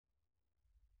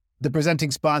The presenting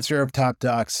sponsor of Top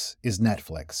Docs is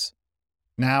Netflix.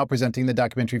 Now presenting the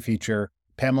documentary feature,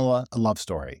 Pamela, A Love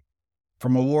Story.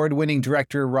 From award-winning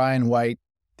director Ryan White,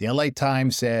 the LA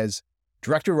Times says,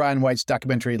 director Ryan White's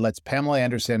documentary lets Pamela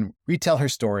Anderson retell her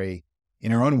story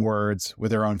in her own words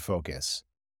with her own focus.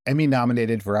 Emmy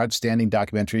nominated for Outstanding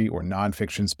Documentary or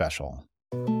Nonfiction Special.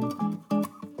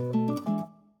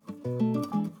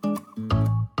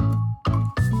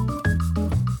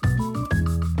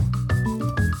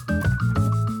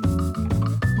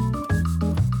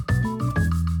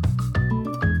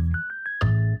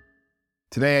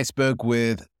 Today I spoke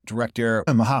with director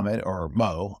Mohammed, or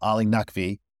Mo, Ali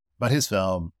Naqvi, about his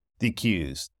film, The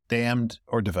Accused, Damned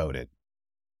or Devoted.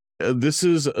 This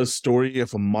is a story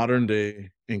of a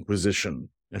modern-day Inquisition,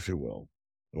 if you will,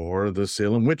 or the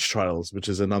Salem witch trials, which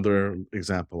is another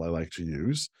example I like to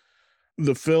use.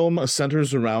 The film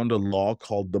centers around a law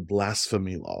called the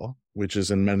blasphemy law, which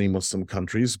is in many Muslim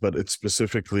countries, but it's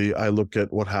specifically, I look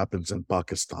at what happens in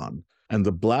Pakistan. And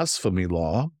the blasphemy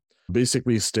law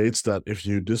basically states that if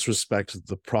you disrespect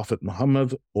the Prophet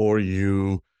Muhammad or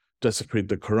you desecrate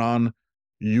the Quran,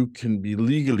 you can be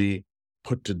legally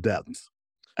put to death.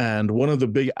 And one of the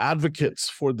big advocates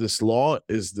for this law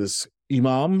is this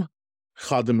Imam,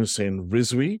 Khadim Hussein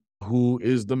Rizvi, who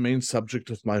is the main subject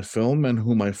of my film and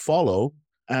whom I follow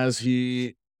as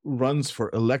he runs for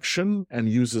election and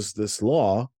uses this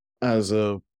law as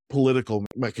a political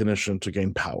mechanism to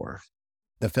gain power.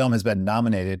 The film has been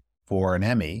nominated for an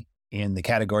Emmy in the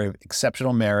category of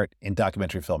Exceptional Merit in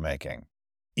Documentary Filmmaking.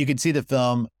 You can see the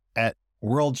film at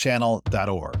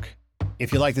worldchannel.org.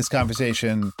 If you like this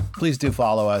conversation, please do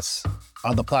follow us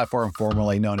on the platform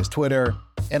formerly known as Twitter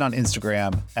and on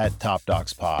Instagram at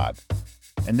TopDocsPod.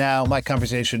 And now my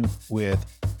conversation with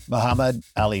Mohammed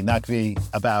Ali Naqvi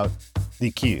about The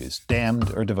Accused,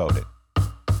 Damned or Devoted.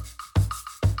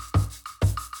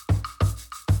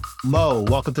 Mo,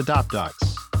 welcome to Top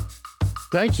Docs.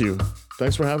 Thank you.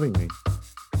 Thanks for having me.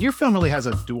 Your film really has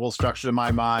a dual structure in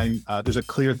my mind. There's a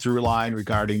clear through line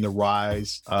regarding the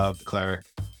rise of the cleric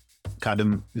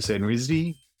Khadim Hussein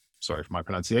Rizvi, sorry for my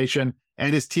pronunciation,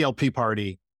 and his TLP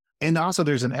party. And also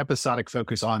there's an episodic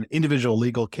focus on individual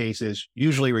legal cases,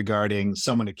 usually regarding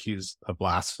someone accused of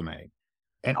blasphemy.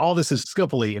 And all this is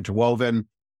skillfully interwoven.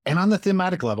 And on the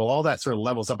thematic level, all that sort of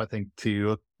levels up, I think,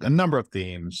 to a number of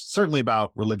themes, certainly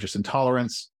about religious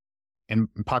intolerance in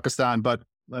Pakistan, but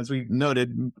as we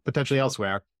noted, potentially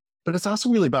elsewhere. But it's also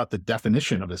really about the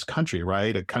definition of this country,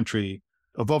 right? A country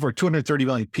of over 230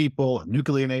 million people, a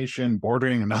nuclear nation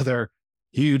bordering another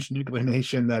huge nuclear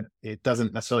nation that it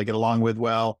doesn't necessarily get along with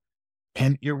well.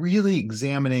 And you're really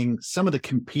examining some of the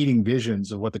competing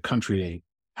visions of what the country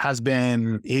has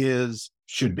been, is,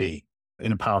 should be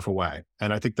in a powerful way.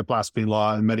 And I think the blasphemy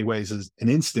law in many ways is an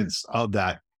instance of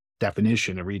that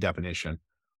definition, a redefinition.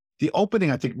 The opening,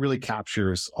 I think, really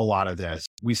captures a lot of this.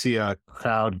 We see a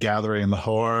crowd gathering in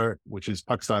Lahore, which is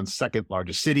Pakistan's second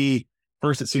largest city.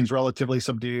 First, it seems relatively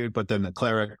subdued, but then the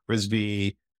cleric,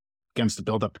 Rizvi, begins to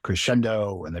build up to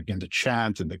crescendo, and they begin to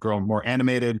chant, and they grow more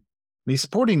animated. And he's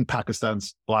supporting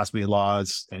Pakistan's blasphemy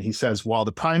laws, and he says, while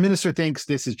the prime minister thinks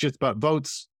this is just about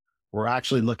votes, we're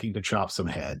actually looking to chop some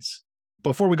heads.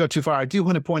 Before we go too far, I do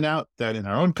want to point out that in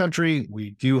our own country,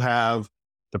 we do have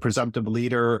the presumptive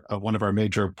leader of one of our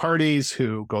major parties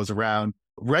who goes around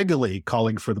regularly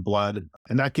calling for the blood,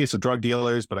 in that case of drug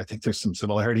dealers, but I think there's some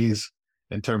similarities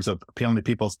in terms of appealing to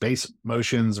people's base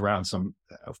emotions around some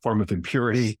form of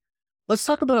impurity. Let's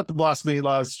talk about the blasphemy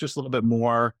laws just a little bit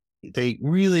more. They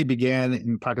really began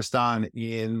in Pakistan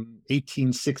in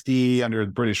 1860 under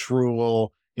British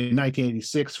rule. In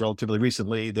 1986, relatively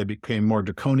recently, they became more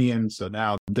draconian. So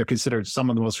now they're considered some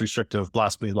of the most restrictive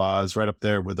blasphemy laws, right up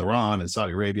there with Iran and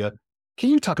Saudi Arabia. Can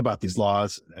you talk about these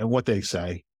laws and what they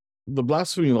say? The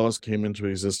blasphemy laws came into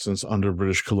existence under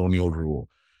British colonial rule.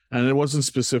 And it wasn't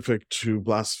specific to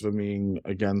blaspheming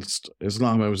against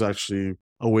Islam. It was actually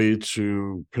a way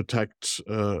to protect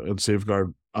and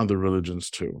safeguard other religions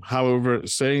too. However,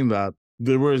 saying that,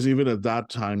 there was even at that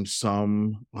time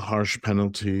some harsh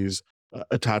penalties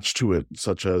attached to it,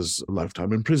 such as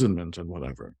lifetime imprisonment and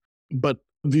whatever. But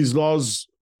these laws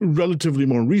relatively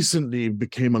more recently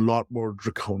became a lot more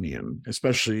draconian,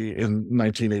 especially in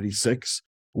 1986,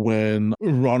 when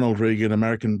Ronald Reagan,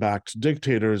 American-backed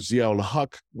dictator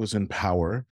Zia-ul-Haq was in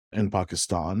power in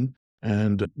Pakistan,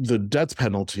 and the death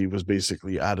penalty was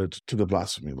basically added to the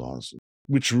blasphemy laws,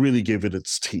 which really gave it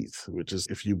its teeth, which is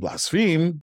if you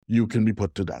blaspheme, you can be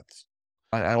put to death.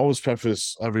 I always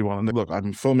preface everyone, look, I'm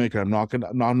a filmmaker, I'm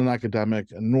not an academic,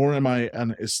 nor am I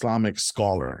an Islamic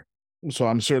scholar. So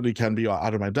I'm certainly can be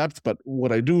out of my depth, but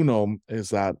what I do know is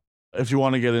that If you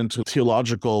want to get into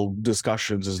theological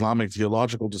discussions, Islamic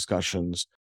theological discussions,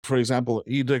 for example,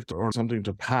 edict or something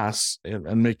to pass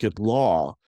and make it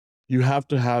law, you have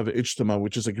to have ijtima,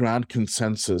 which is a grand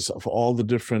consensus of all the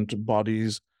different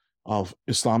bodies of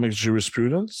Islamic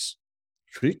jurisprudence,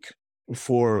 fiqh,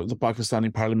 for the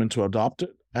Pakistani parliament to adopt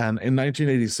it. And in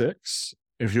 1986,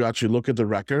 if you actually look at the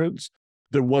records,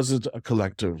 there wasn't a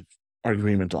collective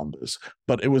agreement on this,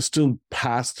 but it was still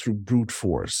passed through brute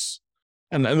force.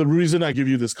 And the reason I give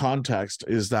you this context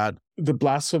is that the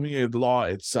blasphemy law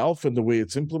itself and the way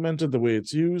it's implemented, the way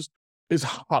it's used, is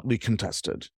hotly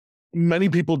contested. Many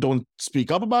people don't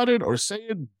speak up about it or say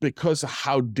it because of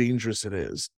how dangerous it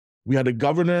is. We had a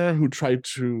governor who tried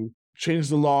to change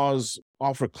the laws,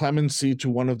 offer clemency to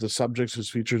one of the subjects who's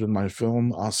featured in my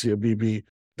film, Asia Bibi,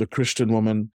 the Christian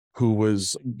woman who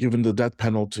was given the death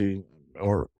penalty,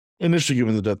 or initially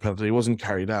given the death penalty. It wasn't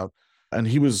carried out. And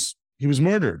he was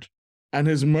murdered. And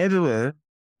his murderer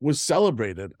was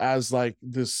celebrated as like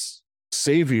this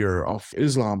savior of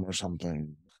Islam or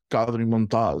something, Qadri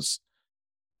Mumtaz.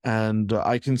 And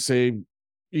I can say,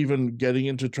 even getting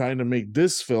into trying to make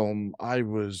this film, I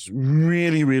was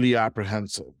really, really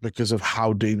apprehensive because of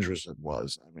how dangerous it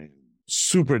was. I mean,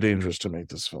 super dangerous to make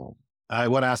this film. I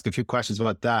want to ask a few questions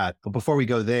about that. But before we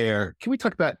go there, can we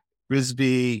talk about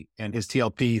Rizvi and his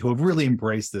TLP who have really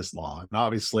embraced this law? And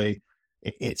obviously,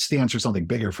 it stands for something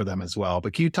bigger for them as well.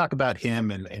 But can you talk about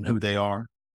him and who they are?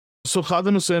 So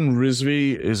Khadim Hussain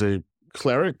Rizvi is a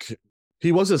cleric.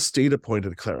 He was a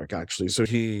state-appointed cleric, actually. So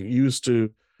he used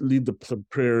to lead the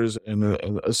prayers in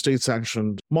a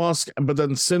state-sanctioned mosque. But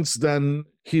then since then,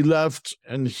 he left,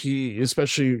 and he,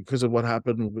 especially because of what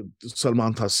happened with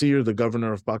Salman Taseer, the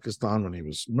governor of Pakistan, when he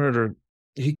was murdered,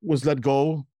 he was let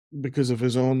go because of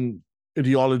his own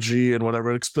ideology and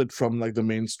whatever. It split from like the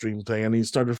mainstream thing. And he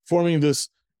started forming this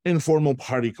informal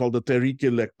party called the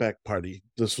Tehreek-e-Lekbek Party.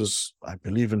 This was, I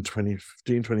believe, in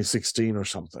 2015, 2016 or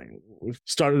something. It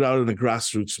started out in a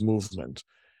grassroots movement.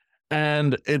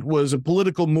 And it was a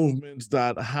political movement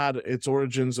that had its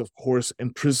origins, of course,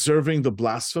 in preserving the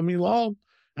blasphemy law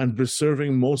and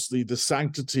preserving mostly the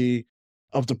sanctity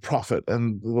of the prophet,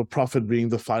 and the prophet being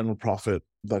the final prophet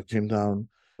that came down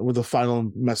with the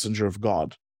final messenger of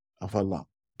God, of Allah.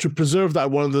 To preserve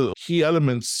that, one of the key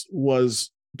elements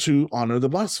was to honor the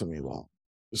blasphemy law.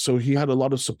 So he had a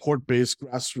lot of support-based,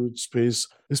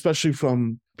 grassroots-based, especially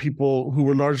from people who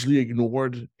were largely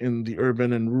ignored in the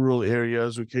urban and rural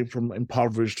areas, who came from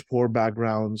impoverished, poor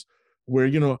backgrounds, where,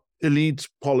 elite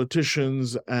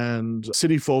politicians and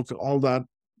city folk, all that,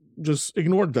 just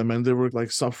ignored them, and they were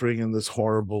like suffering in this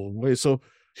horrible way. So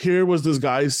here was this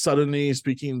guy suddenly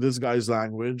speaking this guy's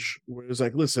language, where it's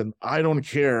like, listen, I don't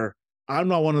care. I'm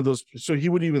not one of those. So he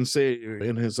would even say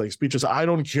in his like speeches, I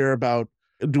don't care about,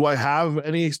 do I have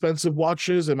any expensive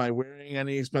watches? Am I wearing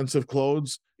any expensive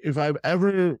clothes? If I've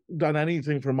ever done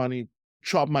anything for money,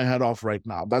 chop my head off right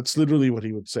now. That's literally what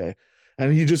he would say.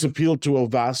 And he just appealed to a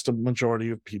vast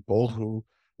majority of people who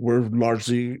were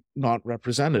largely not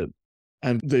represented.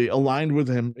 And they aligned with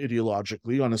him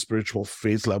ideologically on a spiritual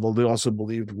faith level. They also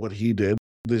believed what he did.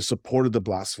 They supported the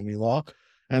blasphemy law.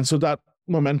 And so that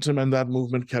momentum and that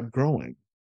movement kept growing.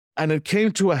 And it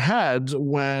came to a head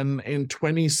when in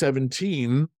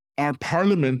 2017, our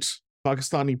parliament,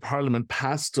 Pakistani parliament,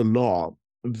 passed a law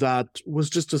that was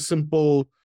just a simple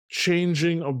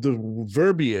changing of the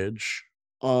verbiage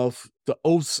of the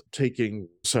oath-taking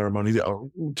ceremony,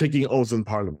 taking oath in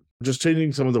parliament, just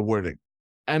changing some of the wording.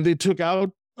 And they took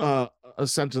out a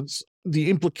sentence. The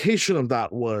implication of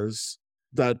that was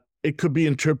that it could be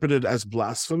interpreted as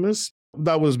blasphemous.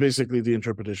 That was basically the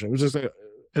interpretation. It was just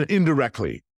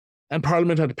indirectly. And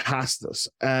Parliament had passed this.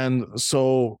 And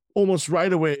so almost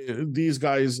right away, these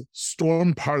guys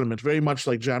stormed Parliament, very much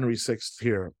like January 6th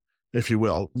here, if you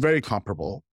will, very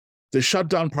comparable. They shut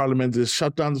down Parliament. They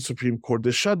shut down the Supreme Court.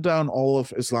 They shut down all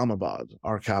of Islamabad,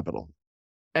 our capital.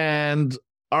 And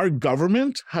our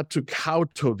government had to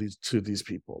kowtow to these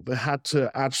people. They had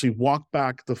to actually walk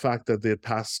back the fact that they had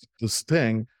passed this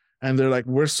thing. And they're like,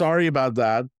 we're sorry about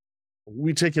that.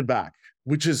 We take it back,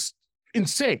 which is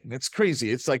insane. It's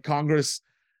crazy. It's like Congress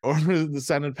or the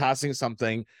Senate passing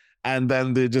something, and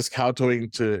then they're just kowtowing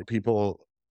to people.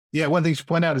 Yeah, one thing to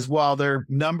point out is while their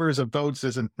numbers of votes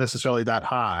isn't necessarily that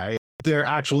high, their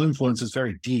actual influence is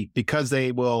very deep because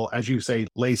they will, as you say,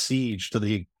 lay siege to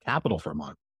the capital for a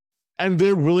month. And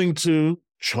they're willing to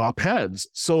chop heads.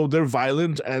 So they're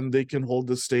violent and they can hold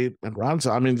the state at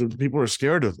ransom. I mean, the people are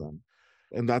scared of them.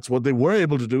 And that's what they were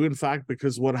able to do, in fact,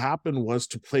 because what happened was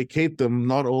to placate them.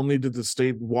 Not only did the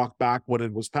state walk back what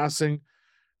it was passing,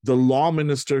 the law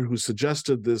minister who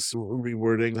suggested this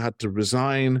rewording had to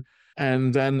resign.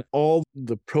 And then all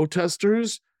the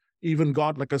protesters even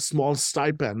got like a small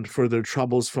stipend for their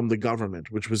troubles from the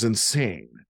government, which was insane.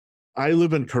 I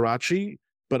live in Karachi,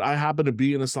 but I happened to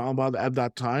be in Islamabad at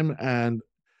that time. And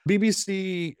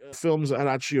BBC Films had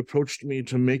actually approached me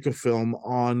to make a film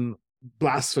on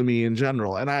blasphemy in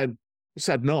general. And I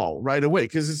said no right away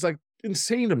because it's like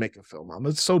insane to make a film on.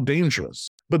 It's so dangerous.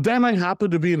 But then I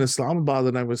happened to be in Islamabad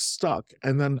and I was stuck.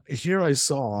 And then here I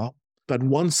saw that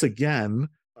once again,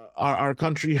 our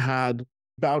country had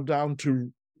bowed down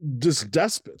to just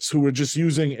despots who were just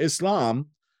using Islam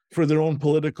for their own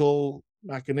political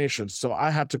machinations. So I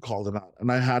had to call them out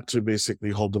and I had to basically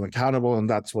hold them accountable. And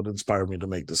that's what inspired me to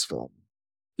make this film.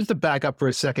 Just to back up for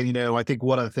a second, I think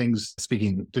one of the things,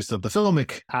 speaking just of the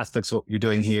filmic aspects of what you're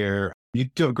doing here, you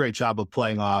do a great job of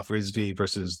playing off Rizvi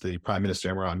versus the Prime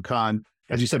Minister Imran Khan.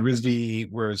 As you said,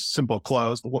 Rizvi wears simple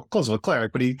clothes, clothes of a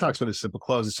cleric, but he talks about his simple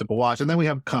clothes, his simple watch. And then we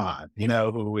have Khan,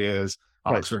 who is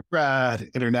Oxford grad,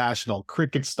 international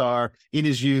cricket star, in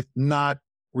his youth, not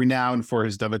renowned for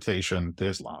his devotion to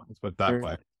Islam. Let's put it that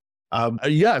way.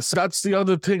 Yes, that's the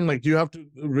other thing. Like, you have to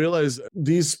realize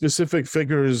these specific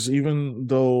figures, even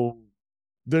though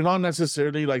they're not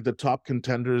necessarily like the top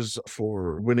contenders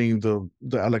for winning the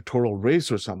electoral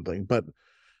race or something, but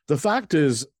the fact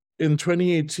is, in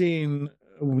 2018,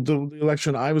 the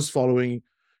election I was following,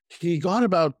 he got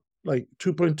about like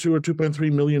 2.2 or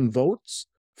 2.3 million votes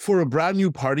for a brand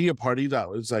new party, a party that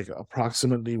was like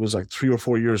approximately was like 3 or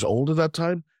 4 years old at that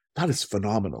time. That is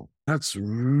phenomenal. That's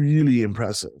really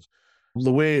impressive.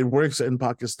 The way it works in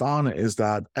Pakistan is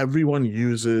that everyone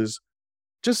uses,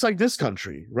 just like this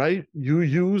country, right? You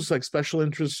use like special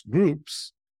interest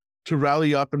groups to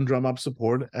rally up and drum up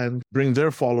support and bring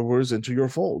their followers into your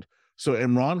fold. So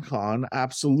Imran Khan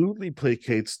absolutely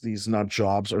placates these nut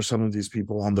jobs or some of these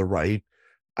people on the right,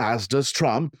 as does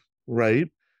Trump, right?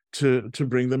 To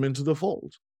bring them into the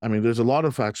fold. I mean, there's a lot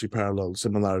of actually parallel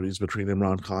similarities between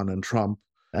Imran Khan and Trump,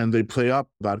 and they play up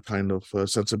that kind of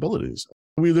sensibilities.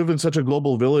 We live in such a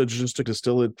global village, just to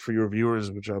distill it for your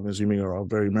viewers, which I'm assuming are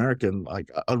very American. Like,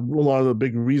 a lot of the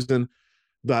big reason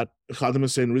that Khadim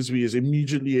Hussain Rizvi is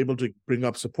immediately able to bring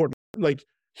up support, like,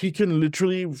 he can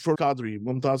literally, for Qadri,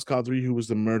 Mumtaz Qadri, who was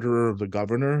the murderer of the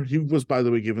governor, he was, by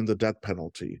the way, given the death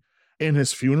penalty. In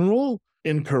his funeral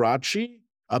in Karachi,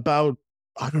 about,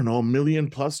 I don't know, 1 million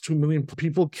plus 2 million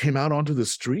people came out onto the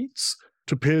streets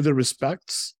to pay their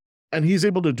respects. And he's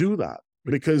able to do that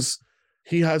because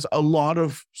he has a lot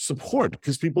of support,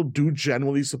 because people do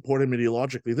generally support him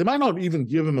ideologically. They might not even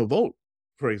give him a vote,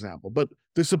 for example, but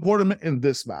they support him in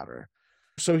this matter.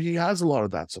 So he has a lot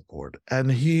of that support,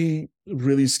 and he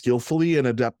really skillfully and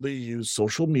adeptly used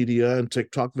social media and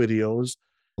TikTok videos,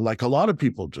 like a lot of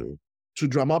people do, to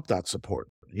drum up that support,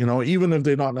 even if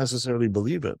they not necessarily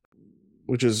believe it,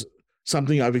 which is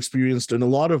something I've experienced in a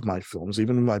lot of my films.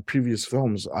 Even in my previous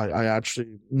films, I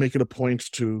actually make it a point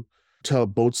to tell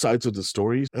both sides of the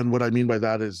story. And what I mean by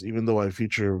that is, even though I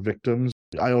feature victims,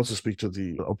 I also speak to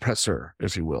the oppressor,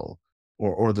 if you will,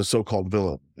 or the so-called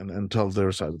villain, and tell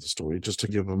their side of the story, just to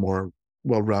give a more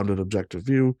well-rounded, objective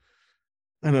view,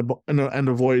 and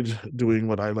avoid doing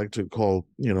what I like to call,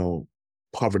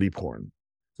 poverty porn,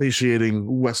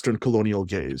 satiating Western colonial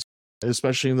gaze.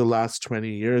 Especially in the last 20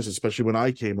 years, especially when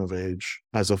I came of age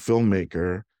as a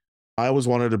filmmaker, I always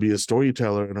wanted to be a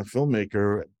storyteller and a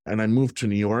filmmaker, and I moved to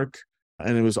New York,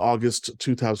 and it was August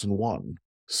 2001.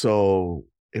 So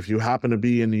if you happen to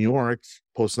be in New York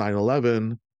post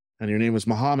 9/11, and your name was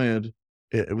Mohammed,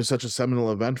 it was such a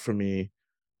seminal event for me,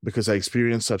 because I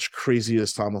experienced such crazy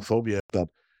Islamophobia that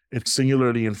it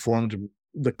singularly informed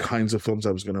the kinds of films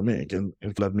I was going to make, and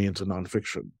it led me into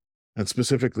nonfiction. And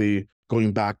specifically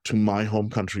going back to my home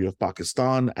country of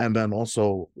Pakistan, and then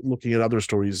also looking at other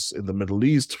stories in the Middle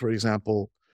East, for example,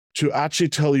 to actually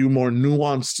tell you more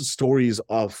nuanced stories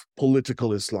of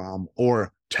political Islam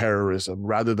or terrorism,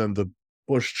 rather than the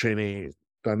Bush-Cheney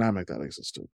dynamic that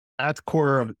existed. At the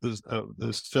core of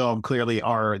this film clearly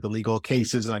are the legal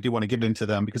cases, and I do want to get into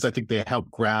them because I think they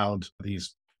help ground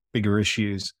these bigger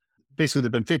issues. Basically, there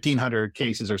have been 1,500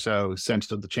 cases or so since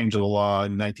the change of the law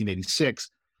in 1986.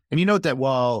 And you note that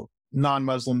while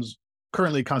non-Muslims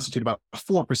currently constitute about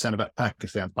 4% of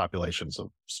Pakistan's population,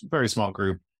 so a very small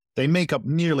group, they make up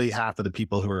nearly half of the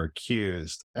people who are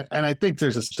accused. And I think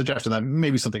there's a suggestion that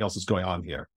maybe something else is going on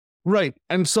here. Right.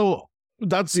 And so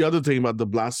that's the other thing about the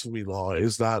blasphemy law,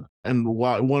 is that, and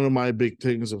one of my big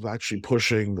things of actually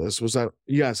pushing this was that,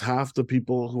 yes, half the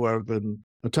people who have been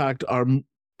attacked are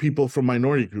people from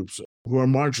minority groups who are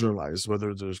marginalized,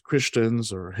 whether there's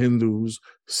Christians or Hindus,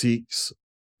 Sikhs.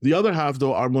 The other half,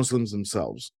 though, are Muslims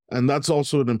themselves. And that's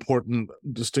also an important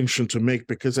distinction to make,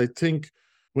 because I think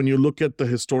when you look at the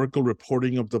historical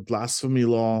reporting of the blasphemy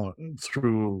law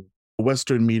through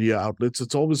Western media outlets,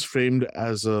 it's always framed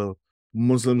as a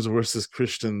Muslims versus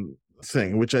Christian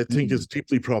thing, which I think is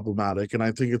deeply problematic. And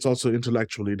I think it's also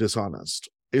intellectually dishonest.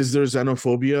 Is there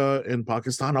xenophobia in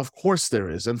Pakistan? Of course there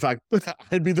is. In fact,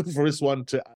 I'd be the first one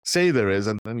to say there is.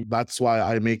 And that's why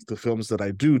I make the films that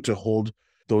I do, to hold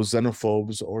those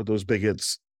xenophobes or those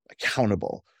bigots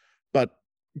accountable. But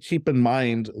keep in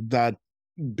mind that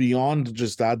beyond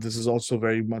just that, this is also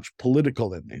very much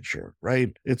political in nature,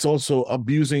 right? It's also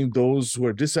abusing those who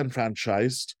are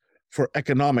disenfranchised for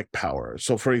economic power.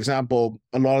 So, for example,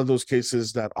 a lot of those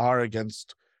cases that are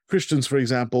against Christians, for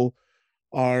example,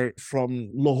 are from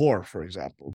Lahore, for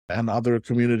example, and other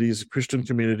communities, Christian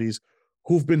communities,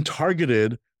 who've been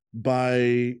targeted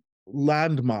by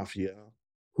land mafia,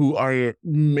 who are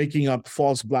making up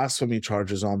false blasphemy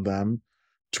charges on them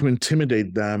to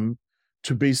intimidate them,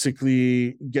 to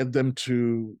basically get them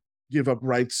to give up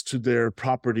rights to their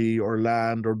property or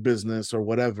land or business or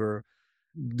whatever.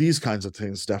 These kinds of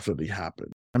things definitely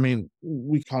happen. I mean,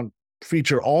 we can't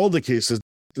feature all the cases.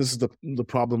 This is the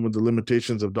problem with the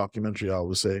limitations of documentary, I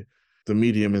always say. The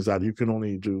medium is that you can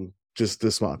only do just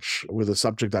this much with a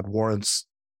subject that warrants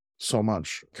so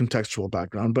much contextual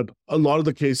background. But a lot of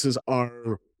the cases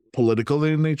are political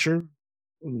in nature,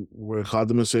 where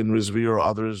Khadim Hussain Rizvi or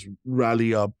others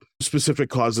rally up specific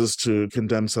causes to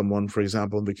condemn someone. For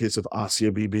example, in the case of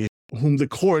Asiya Bibi, whom the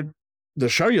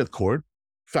Shariat court,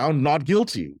 found not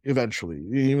guilty eventually.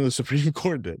 Even the Supreme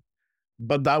Court did.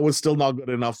 But that was still not good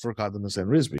enough for Khadim Hussain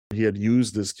Rizvi. He had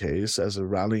used this case as a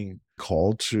rallying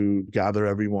call to gather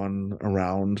everyone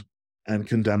around and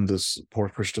condemn this poor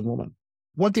Christian woman.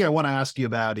 One thing I want to ask you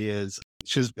about is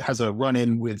she has a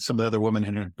run-in with some of the other women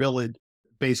in her village.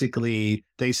 Basically,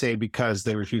 they say because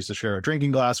they refused to share a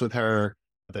drinking glass with her,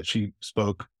 that she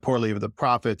spoke poorly of the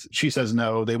prophets. She says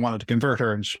no, they wanted to convert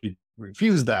her, and she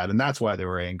refused that. And that's why they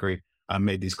were angry,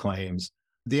 made these claims.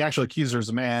 The actual accuser is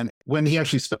a man. When he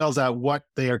actually spells out what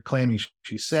they are claiming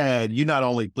she said, you not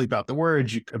only bleep out the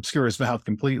words, you obscure his mouth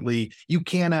completely. You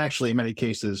can't actually, in many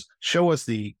cases, show us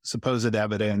the supposed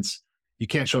evidence. You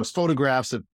can't show us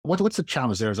photographs of what's the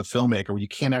challenge there as a filmmaker where you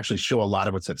can't actually show a lot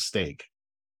of what's at stake.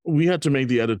 We had to make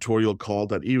the editorial call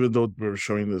that even though we're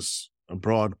showing this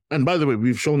abroad, and by the way,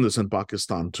 we've shown this in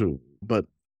Pakistan too, but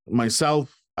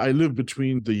myself, I live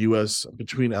between the US,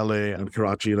 between LA and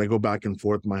Karachi, and I go back and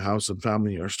forth. My house and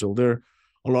family are still there.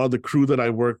 A lot of the crew that I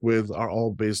work with are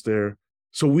all based there.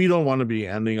 So we don't want to be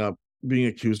ending up being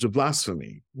accused of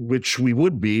blasphemy, which we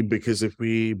would be, because if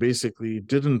we basically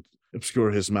didn't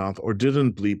obscure his mouth or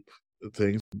didn't bleep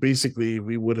things, basically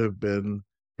we would have been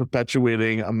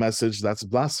perpetuating a message that's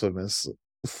blasphemous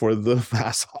for the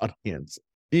mass audience,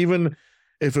 even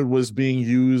if it was being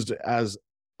used as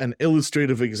an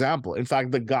illustrative example. In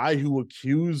fact, the guy who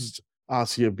accused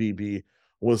Asiya Bibi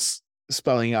was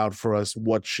spelling out for us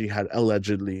what she had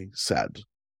allegedly said.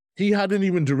 He hadn't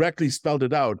even directly spelled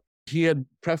it out. He had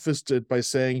prefaced it by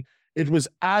saying it was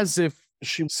as if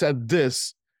she said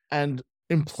this and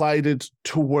implied it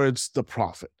towards the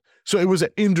prophet. So it was an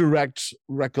indirect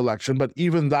recollection, but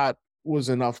even that was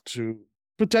enough to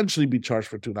potentially be charged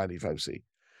for 295C.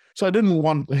 So I didn't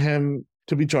want him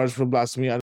to be charged for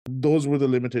blasphemy. Those were the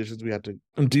limitations we had to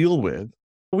deal with.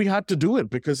 We had to do it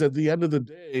because at the end of the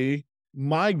day,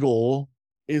 my goal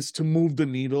is to move the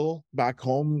needle back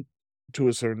home to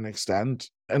a certain extent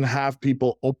and have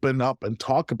people open up and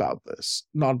talk about this,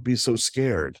 not be so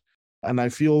scared. And I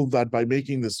feel that by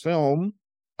making this film,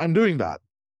 I'm doing that.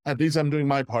 At least I'm doing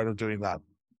my part of doing that.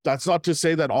 That's not to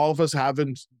say that all of us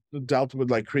haven't dealt with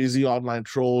like crazy online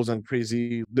trolls and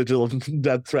crazy digital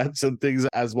death threats and things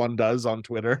as one does on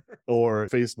Twitter or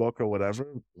Facebook or whatever.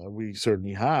 We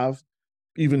certainly have,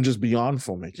 even just beyond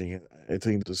filmmaking. I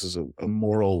think this is a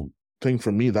moral thing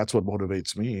for me. That's what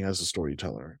motivates me as a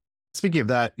storyteller. Speaking of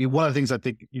that, one of the things I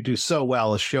think you do so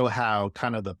well is show how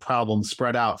kind of the problem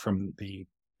spread out from the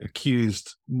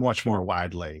accused much more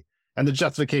widely. And the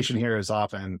justification here is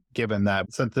often given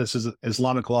that since this is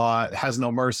Islamic law, it has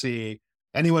no mercy.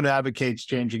 Anyone who advocates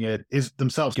changing it is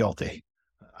themselves guilty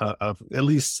of at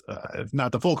least, if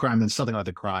not the full crime, then something like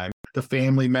the crime. The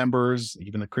family members,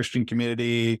 even the Christian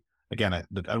community. Again, I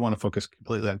don't want to focus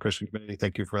completely on Christian community.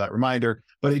 Thank you for that reminder.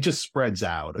 But it just spreads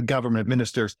out. Government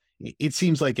ministers, it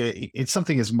seems like it's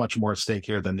something is much more at stake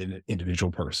here than an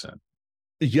individual person.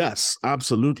 Yes,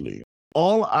 absolutely.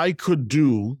 All I could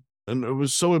do, and it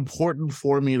was so important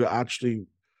for me to actually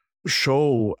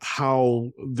show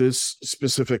how this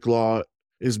specific law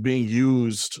is being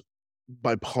used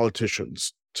by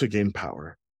politicians to gain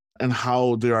power and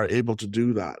how they are able to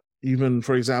do that. Even,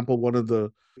 for example, one of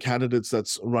the candidates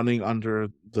that's running under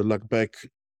the Naqvi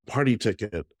party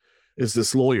ticket is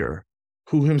this lawyer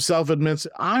who himself admits,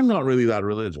 I'm not really that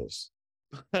religious.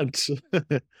 And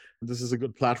this is a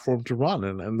good platform to run.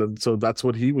 And then, so that's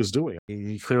what he was doing.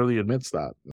 He clearly admits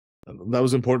that. And that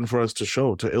was important for us to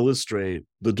show, to illustrate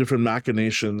the different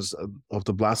machinations of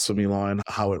the blasphemy law and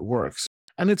how it works.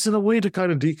 And it's in a way to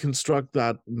kind of deconstruct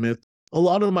that myth. A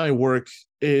lot of my work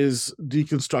is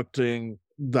deconstructing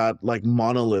that like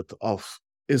monolith of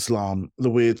Islam, the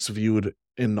way it's viewed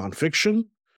in nonfiction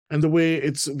and the way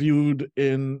it's viewed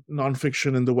in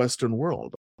nonfiction in the Western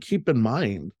world. Keep in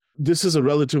mind, this is a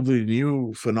relatively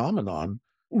new phenomenon.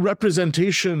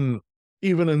 Representation,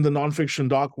 even in the nonfiction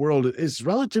doc world, is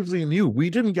relatively new. We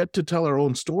didn't get to tell our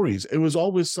own stories. It was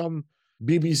always some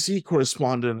BBC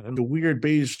correspondent in a weird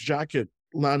beige jacket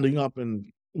landing up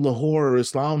in Lahore or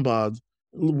Islamabad,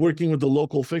 working with the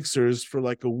local fixers for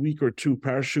like a week or two,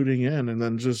 parachuting in and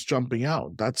then just jumping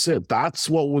out. That's it. That's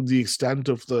what the extent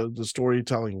of the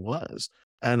storytelling was.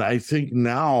 And I think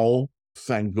now,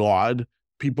 thank God,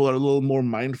 people are a little more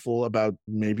mindful about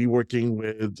maybe working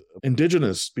with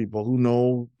indigenous people who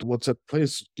know what's at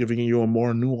place, giving you a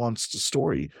more nuanced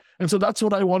story. And so that's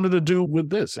what I wanted to do with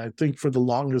this. I think for the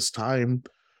longest time,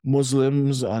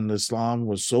 Muslims and Islam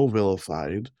was so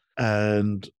vilified,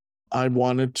 and I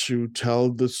wanted to tell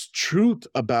this truth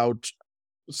about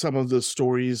some of the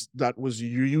stories that was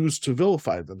used to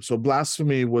vilify them. So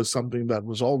blasphemy was something that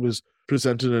was always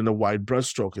presented in a wide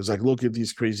brushstroke. It's like, look at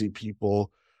these crazy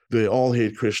people. They all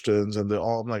hate Christians, and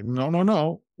I'm like,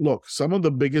 no. Look, some of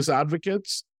the biggest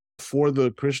advocates for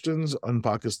the Christians in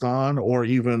Pakistan or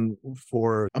even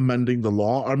for amending the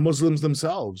law are Muslims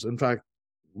themselves. In fact,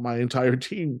 my entire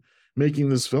team making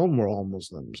this film were all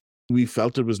Muslims. We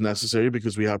felt it was necessary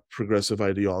because we have progressive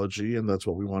ideology, and that's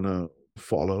what we want to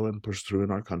follow and push through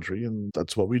in our country, and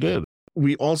that's what we did.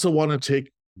 We also want to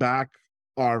take back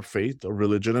our faith or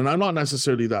religion, and I'm not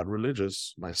necessarily that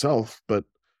religious myself, but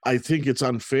I think it's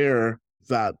unfair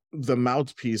that the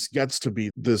mouthpiece gets to be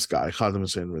this guy, Khadim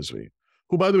Hussain Rizvi,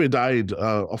 who, by the way, died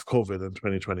of COVID in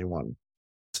 2021.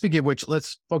 Speaking of which,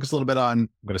 let's focus a little bit on, I'm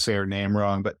going to say her name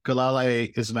wrong, but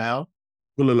Gulale Ismail.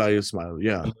 Gulale Ismail,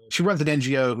 yeah. She runs an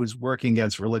NGO who's working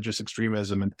against religious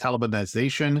extremism and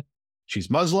Talibanization. She's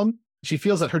Muslim. She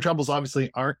feels that her troubles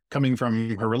obviously aren't coming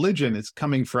from her religion. It's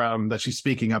coming from that she's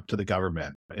speaking up to the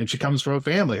government. And she comes from a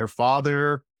family. Her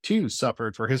father, too,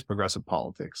 suffered for his progressive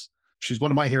politics. She's one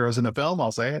of my heroes in the film,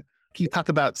 I'll say it. Can you talk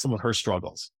about some of her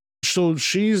struggles? So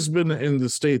she's been in the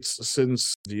States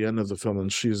since the end of the film,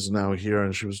 and she's now here,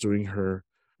 and she was doing her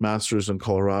master's in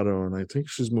Colorado, and I think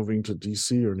she's moving to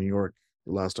DC or New York,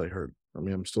 last I heard. I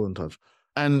mean, I'm still in touch.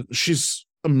 And she's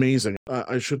amazing.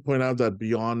 I should point out that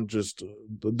beyond just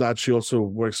that, she also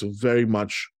works very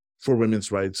much for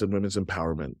women's rights and women's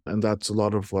empowerment, and that's a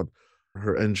lot of what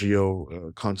her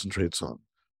NGO concentrates on.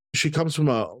 She comes from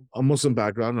a Muslim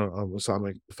background, a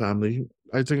Islamic family.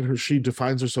 I think she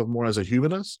defines herself more as a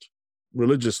humanist,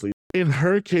 religiously. In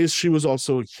her case, she was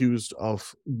also accused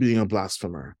of being a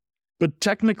blasphemer. But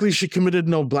technically, she committed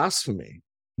no blasphemy.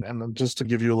 And just to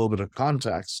give you a little bit of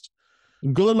context,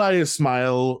 Gulale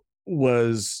Ismail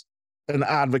was an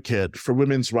advocate for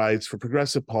women's rights, for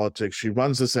progressive politics. She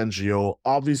runs this NGO.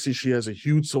 Obviously, she has a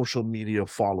huge social media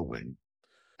following.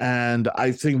 And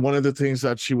I think one of the things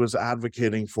that she was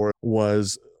advocating for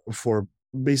was for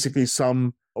basically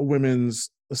some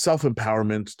women's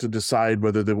self-empowerment to decide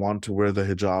whether they want to wear the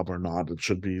hijab or not. It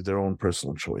should be their own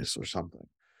personal choice or something.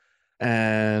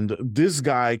 And this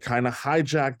guy kind of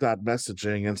hijacked that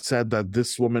messaging and said that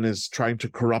this woman is trying to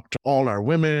corrupt all our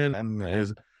women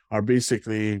and are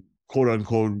basically, quote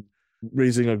unquote,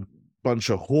 raising a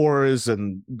bunch of whores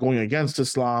and going against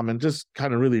Islam, and just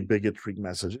kind of really bigotry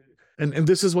message. And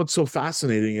this is what's so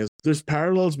fascinating is there's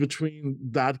parallels between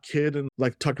that kid and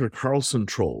like Tucker Carlson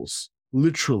trolls,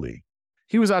 literally.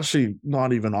 He was actually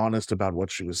not even honest about what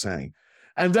she was saying.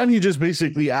 And then he just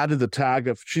basically added the tag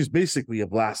of she's basically a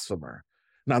blasphemer.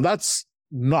 Now, that's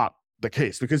not the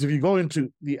case, because if you go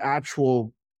into the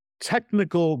actual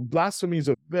technical, blasphemy is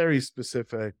a very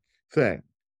specific thing.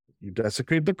 You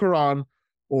desecrate the Quran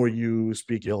or you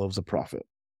speak ill of the Prophet.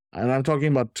 And I'm talking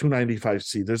about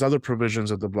 295C. There's other provisions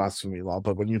of the blasphemy law,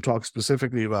 but when you talk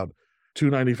specifically about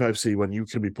 295C, when you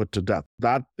can be put to death,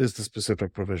 that is the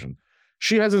specific provision.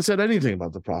 She hasn't said anything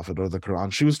about the Prophet or the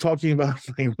Quran. She was talking about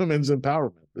like, women's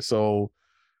empowerment. So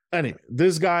anyway,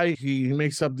 this guy, he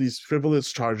makes up these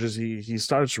frivolous charges. He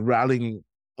starts rallying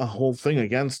a whole thing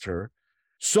against her.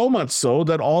 So much so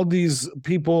that all these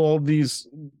people, all these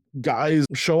guys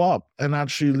show up and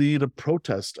actually lead a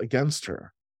protest against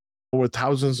her. where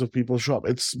thousands of people show up.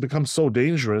 It's become so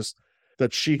dangerous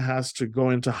that she has to go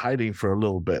into hiding for a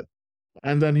little bit.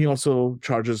 And then he also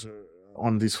charges her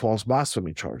on these false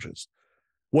blasphemy charges.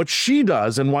 What she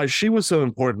does and why she was so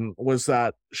important was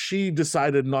that she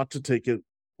decided not to take it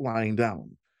lying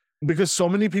down. Because so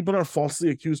many people are falsely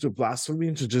accused of blasphemy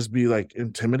and to just be like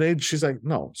intimidated. She's like,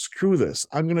 no, screw this.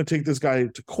 I'm going to take this guy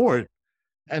to court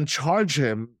and charge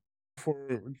him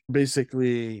for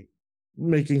basically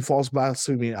making false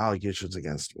blasphemy allegations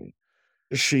against me.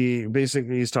 She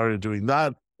basically started doing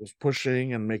that, was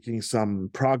pushing and making some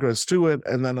progress to it.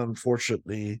 And then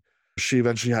unfortunately, she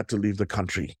eventually had to leave the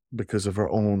country because of her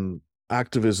own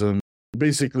activism.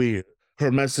 Basically,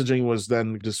 her messaging was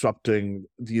then disrupting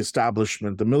the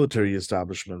establishment, the military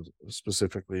establishment,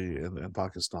 specifically in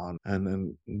Pakistan,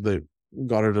 and they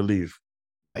got her to leave.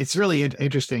 It's really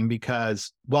interesting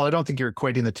because, while I don't think you're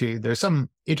equating the two, there's some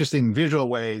interesting visual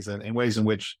ways and ways in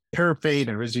which her fate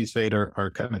and Rizvi's fate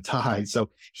are kind of tied. So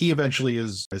he eventually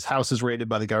his house is raided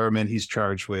by the government. He's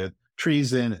charged with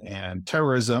treason and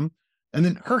terrorism. And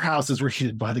then her house is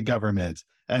raided by the government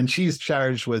and she's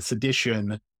charged with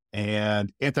sedition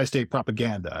and anti-state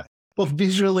propaganda, both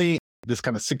visually, this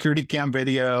kind of security cam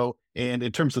video, and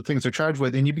in terms of things they're charged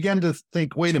with. And you begin to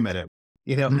think, wait a minute,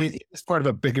 it's part of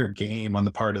a bigger game on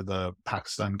the part of the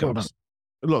Pakistan government.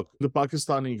 Look, the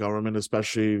Pakistani government,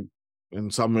 especially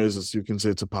in some ways, as you can say,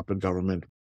 it's a puppet government.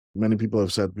 Many people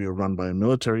have said we are run by a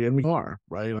military, and we are,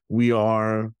 right? We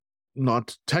are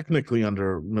not technically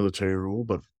under military rule,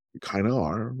 but we kind of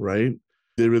are, right?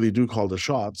 They really do call the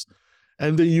shots.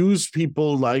 And they use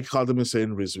people like Khadim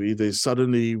Hussain Rizvi. They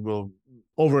suddenly will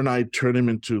overnight turn him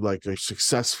into like a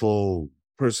successful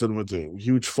person with a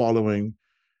huge following,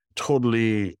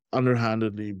 totally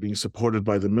underhandedly being supported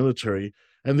by the military.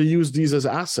 And they use these as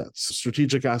assets,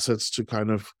 strategic assets, to kind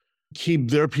of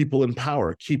keep their people in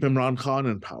power, keep Imran Khan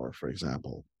in power, for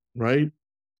example, right?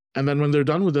 And then when they're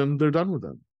done with them, they're done with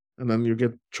them. And then you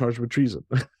get charged with treason,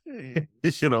 and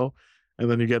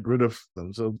then you get rid of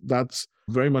them. So that's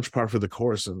very much par for the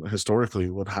course and historically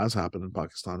what has happened in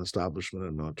Pakistan establishment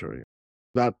and military.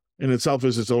 That in itself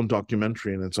is its own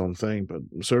documentary and its own thing, but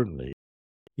certainly.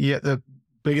 Yeah, the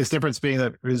biggest difference being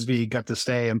that Rizvi got to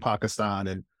stay in Pakistan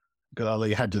and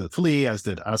Galali had to flee, as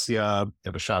did Asya. You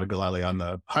have a shot of Galali on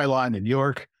the High Line in New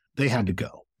York. They had to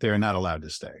go. They are not allowed to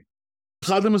stay.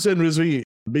 Khadim Hussain Rizvi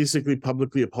basically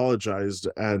publicly apologized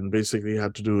and basically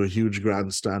had to do a huge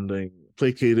grandstanding,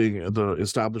 placating the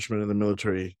establishment and the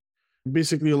military.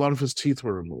 Basically, a lot of his teeth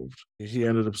were removed. He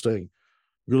ended up staying.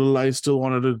 Gulai still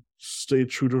wanted to stay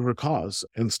true to her cause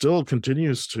and still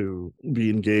continues to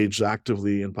be engaged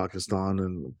actively in Pakistan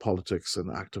and politics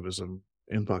and activism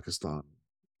in Pakistan,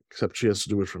 except she has to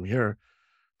do it from here.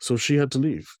 So she had to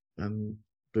leave and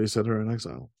they sent her in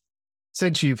exile.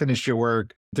 Since you finished your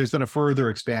work, there's been a further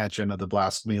expansion of the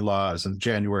blasphemy laws in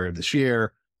January of this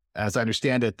year. As I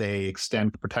understand it, they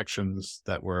extend protections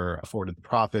that were afforded the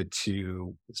prophet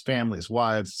to his family, his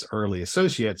wives, his early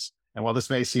associates. And while this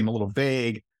may seem a little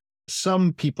vague,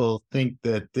 some people think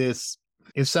that this,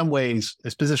 in some ways,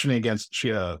 is positioning against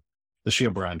the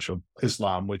Shia branch of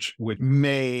Islam, which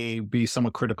may be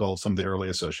somewhat critical of some of the early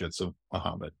associates of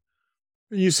Muhammad.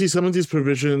 You see some of these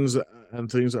provisions and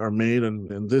things are made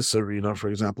in this arena, for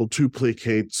example, to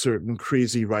placate certain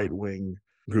crazy right-wing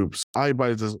groups. I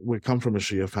come from a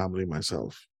Shia family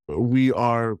myself. We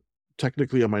are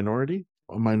technically a minority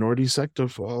sect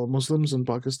of Muslims in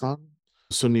Pakistan,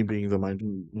 Sunni being the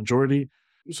majority.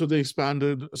 So they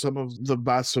expanded some of the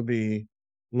blasphemy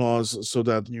laws so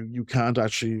that you can't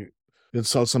actually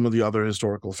insult some of the other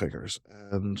historical figures.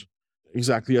 And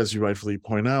exactly as you rightfully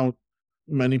point out,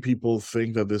 many people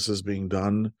think that this is being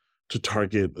done to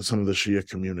target some of the Shia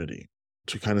community,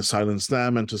 to kind of silence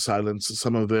them and to silence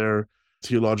some of their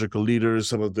theological leaders,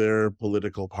 some of their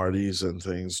political parties and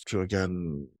things to,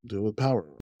 again, deal with power.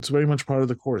 It's very much part of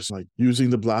the course, like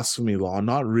using the blasphemy law,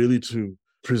 not really to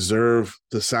preserve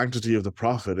the sanctity of the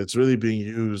prophet. It's really being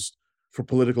used for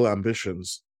political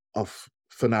ambitions of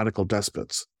fanatical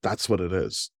despots. That's what it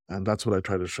is. And that's what I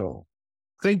try to show.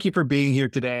 Thank you for being here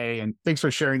today. And thanks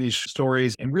for sharing these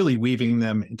stories and really weaving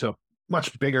them into a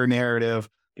much bigger narrative,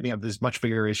 getting at these much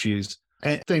bigger issues.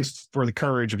 And thanks for the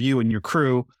courage of you and your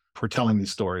crew for telling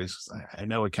these stories. I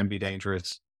know it can be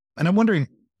dangerous. And I'm wondering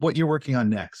what you're working on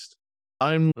next.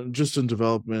 I'm just in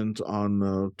development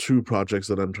on 2 projects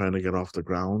that I'm trying to get off the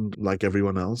ground, like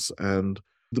everyone else. And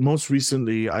the most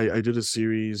recently, I did a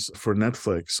series for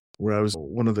Netflix where I was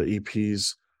one of the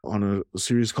EPs on a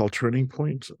series called Turning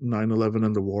Point, 9/11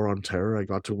 and the War on Terror. I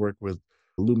got to work with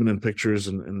Luminant Pictures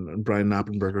and Brian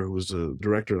Knappenberger, who was the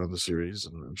director on the series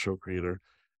and show creator.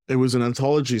 It was an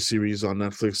anthology series on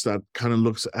Netflix that kind of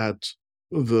looks at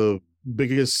the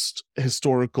biggest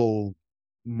historical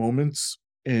moments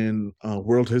in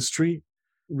world history,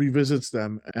 revisits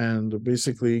them, and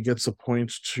basically gets a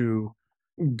point to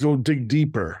go dig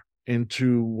deeper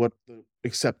into what the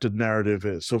accepted narrative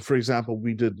is. So, for example,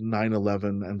 we did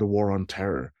 9/11 and the war on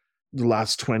terror, the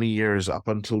last 20 years up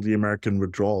until the American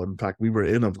withdrawal. In fact, we were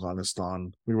in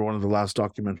Afghanistan. We were one of the last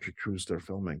documentary crews there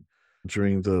filming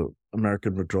during the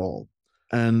American withdrawal.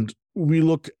 And we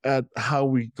look at how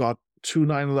we got to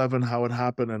 9/11, how it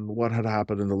happened, and what had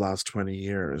happened in the last 20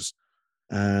 years.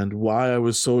 And why I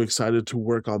was so excited to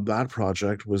work on that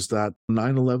project was that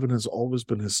 9/11 has always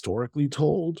been historically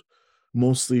told,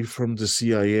 mostly from the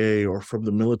CIA or from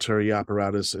the military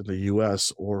apparatus in the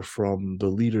US or from the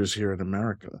leaders here in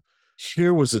America.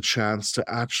 Here was a chance to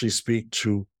actually speak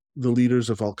to the leaders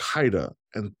of Al-Qaeda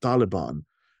and Taliban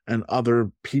and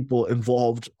other people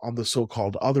involved on the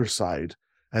so-called other side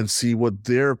and see what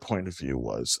their point of view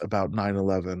was about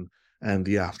 9/11 and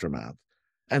the aftermath.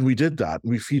 And we did that.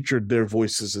 We featured their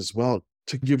voices as well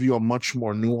to give you a much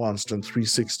more nuanced and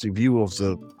 360 view of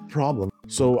the problem.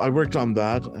 So I worked on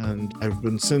that, and I've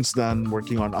been since then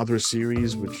working on other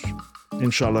series, which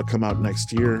inshallah come out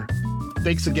next year.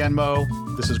 Thanks again, Mo.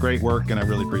 This is great work, and I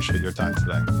really appreciate your time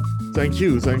today. Thank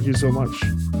you. Thank you so much.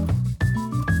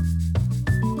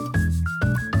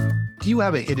 Do you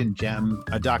have a hidden gem,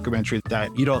 a documentary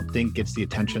that you don't think gets the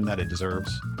attention that it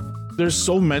deserves? There's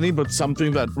so many, but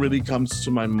something that really comes to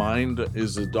my mind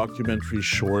is a documentary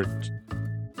short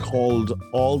called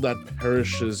All That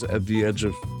Perishes at the Edge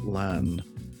of Land.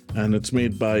 And it's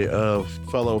made by a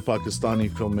fellow Pakistani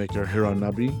filmmaker, Hira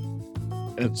Nabi.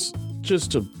 It's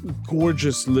just a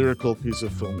gorgeous lyrical piece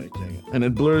of filmmaking. And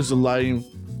it blurs the line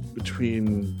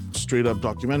between straight up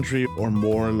documentary or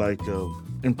more like a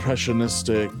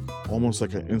impressionistic, almost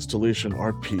like an installation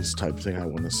art piece type thing, I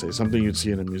want to say. Something you'd see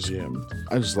in a museum.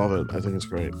 I just love it. I think it's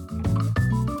great.